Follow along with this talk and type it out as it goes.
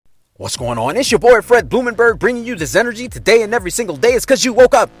What's going on? It's your boy Fred Blumenberg bringing you this energy today and every single day. It's because you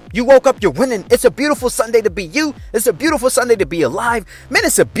woke up. You woke up, you're winning. It's a beautiful Sunday to be you. It's a beautiful Sunday to be alive. Man,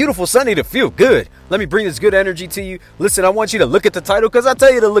 it's a beautiful Sunday to feel good. Let me bring this good energy to you. Listen, I want you to look at the title because I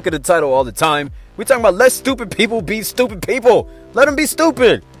tell you to look at the title all the time. We're talking about let stupid people be stupid people. Let them be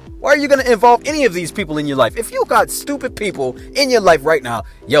stupid. Why are you going to involve any of these people in your life? If you got stupid people in your life right now,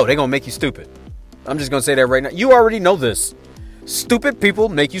 they're going to make you stupid. I'm just going to say that right now. You already know this. Stupid people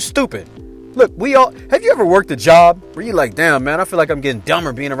make you stupid. Look, have you ever worked a job where you're like, damn, man, I feel like I'm getting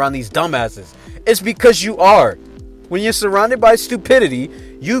dumber being around these dumbasses? It's because you are. When you're surrounded by stupidity,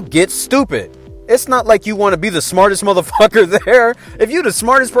 you get stupid. It's not like you want to be the smartest motherfucker there. If you're the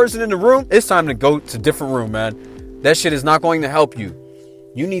smartest person in the room, it's time to go to a different room, man. That shit is not going to help you.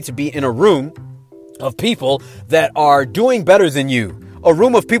 You need to be in a room of people that are doing better than you. A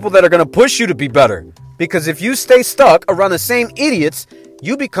room of people that are going to push you to be better. Because if you stay stuck around the same idiots,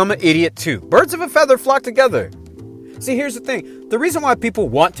 you become an idiot too. Birds of a feather flock together. See, here's the thing. The reason why people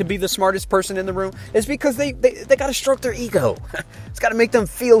want to be the smartest person in the room is because they got to stroke their ego. It's got to make them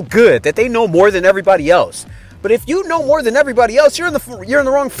feel good that they know more than everybody else. But if you know more than everybody else, you're in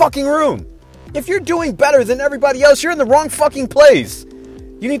the wrong fucking room. If you're doing better than everybody else, you're in the wrong fucking place.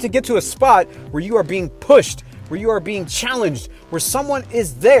 You need to get to a spot where you are being pushed, where you are being challenged, where someone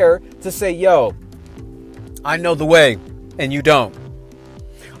is there to say, yo, I know the way, and you don't.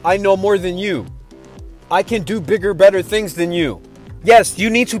 I know more than you. I can do bigger, better things than you. Yes,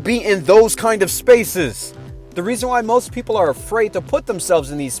 you need to be in those kind of spaces. The reason why most people are afraid to put themselves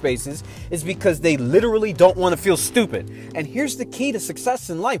in these spaces is because they literally don't want to feel stupid. And here's the key to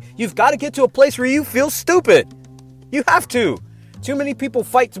success in life. You've got to get to a place where you feel stupid. You have to. Too many people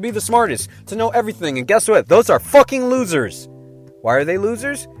fight to be the smartest, to know everything. And guess what? Those are fucking losers. Why are they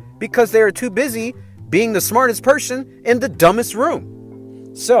losers? Because they are too busy being the smartest person in the dumbest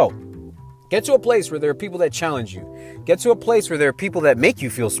room. So, get to a place where there are people that challenge you. Get to a place where there are people that make you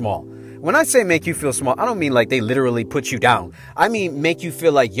feel small. When I say make you feel small, I don't mean like they literally put you down. I mean make you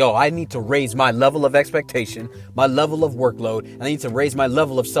feel like, I need to raise my level of expectation, my level of workload, and I need to raise my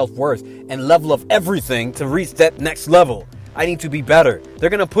level of self-worth and level of everything to reach that next level. I need to be better. They're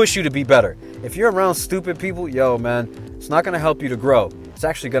going to push you to be better. If you're around stupid people, man, it's not going to help you to grow. It's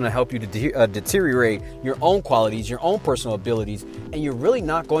actually going to help you to deteriorate your own qualities, your own personal abilities, and you're really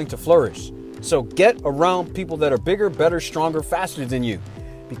not going to flourish. So get around people that are bigger, better, stronger, faster than you,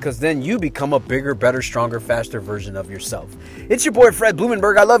 because then you become a bigger, better, stronger, faster version of yourself. It's your boy, Fred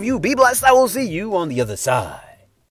Blumenberg. I love you. Be blessed. I will see you on the other side.